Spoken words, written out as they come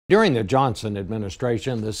During the Johnson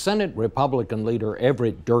administration, the Senate Republican leader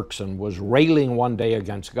Everett Dirksen was railing one day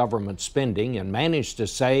against government spending and managed to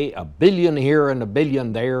say $1 billion here and $1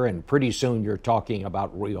 billion there, and pretty soon you're talking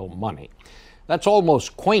about real money. That's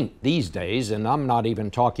almost quaint these days, and I'm not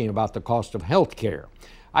even talking about the cost of health care.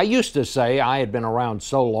 I used to say I had been around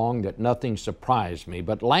so long that nothing surprised me,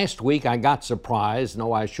 but last week I got surprised,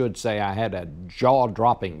 no, I should say I had a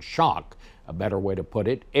jaw-dropping shock, a better way to put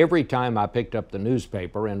it, every time I picked up the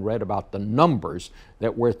newspaper and read about the numbers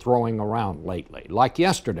that we're throwing around lately. Like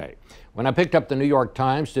yesterday, when I picked up the New York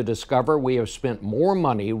Times to discover we have spent more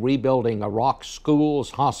money rebuilding Iraq's schools,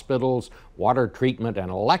 hospitals, water treatment,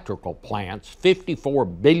 and electrical plants,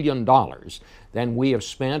 $54 billion, than we have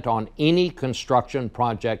spent on any construction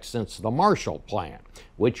project since the Marshall Plan,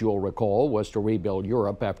 which you'll recall was to rebuild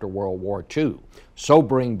Europe after World War II.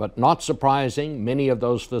 Sobering but not surprising, many of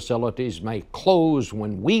those facilities may close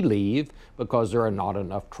when we leave because there are not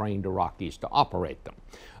enough trained Iraqis to operate them.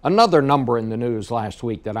 Another number in the news last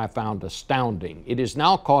week that I found astounding. It is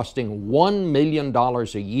now costing $1 million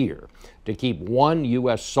a year to keep one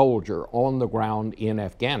U.S. soldier on the ground in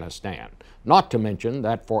Afghanistan. Not to mention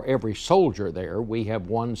that for every soldier there, we have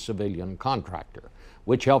one civilian contractor,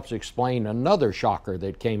 which helps explain another shocker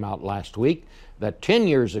that came out last week, that 10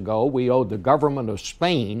 years ago we owed the government of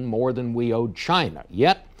Spain more than we owed China.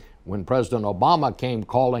 Yet, when President Obama came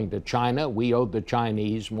calling to China, we owed the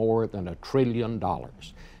Chinese more than $1 trillion.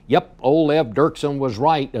 Yep, old Ev Dirksen was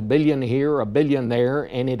right, $1 billion here, $1 billion there,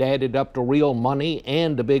 and it added up to real money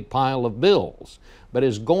and a big pile of bills. But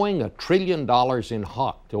is going $1 trillion in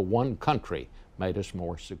hock to one country made us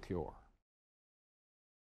more secure?